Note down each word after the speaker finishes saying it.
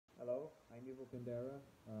Quendra,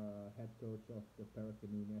 head coach of the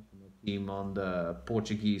Canoe national team on the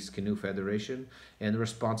Portuguese Canoe Federation and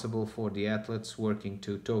responsible for the athletes working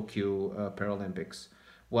to Tokyo Paralympics.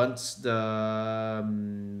 Once the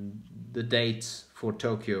dates for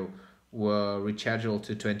Tokyo were rescheduled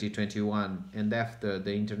to 2021, and after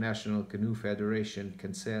the International Canoe Federation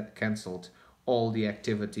cancelled all the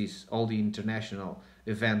activities, all the international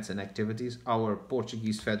events and activities, our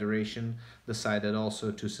Portuguese Federation decided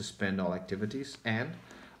also to suspend all activities, and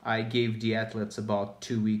I gave the athletes about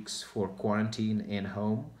 2 weeks for quarantine and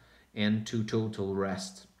home and to total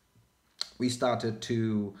rest. We started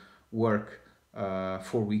to work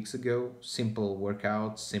 4 weeks ago, simple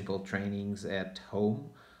workouts, simple trainings at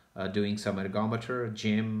home, doing some ergometer,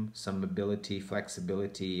 gym, some mobility,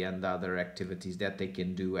 flexibility, and other activities that they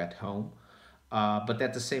can do at home. But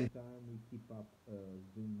at the same time, we keep up a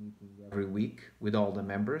Zoom meeting every week with all the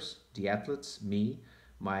members, the athletes, me,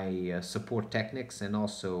 my support techniques, and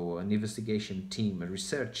also an investigation team, a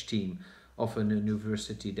research team of an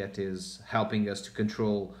university that is helping us to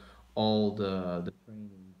control all the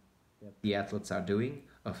training that the athletes are doing,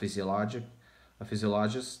 a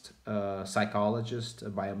physiologist, a psychologist, a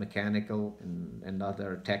biomechanical, and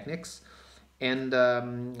other techniques. And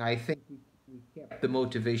I think we kept the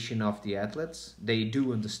motivation of the athletes. They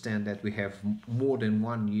do understand that we have more than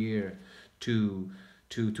 1 year to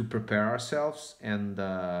to prepare ourselves, and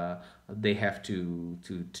they have to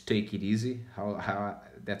take it easy. How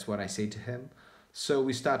That's what I say to him. So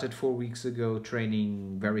we started 4 weeks ago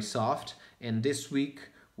training very soft, and this week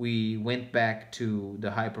we went back to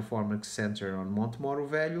the high performance center on Montemoro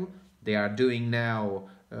Velho. They are doing now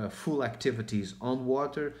full activities on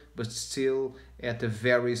water, but still at a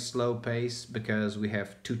very slow pace because we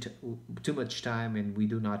have too much time, and we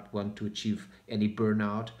do not want to achieve any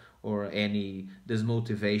burnout or any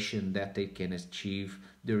dismotivation that they can achieve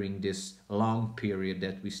during this long period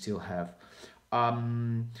that we still have.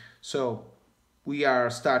 So we are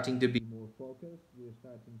starting to be more focused. We are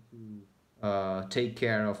starting to take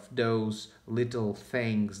care of those little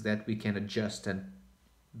things that we can adjust and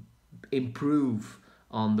improve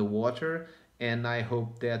on the water. And I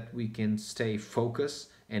hope that we can stay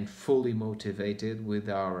focused and fully motivated with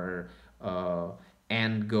our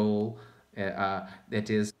end goal, that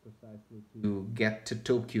is precisely to get to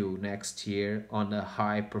Tokyo next year on a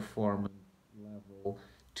high performance level,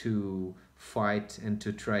 to fight and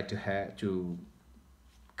to try to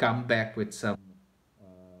come back with some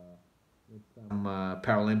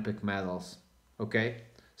Paralympic medals. Okay,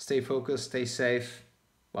 stay focused, stay safe.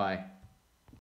 Bye.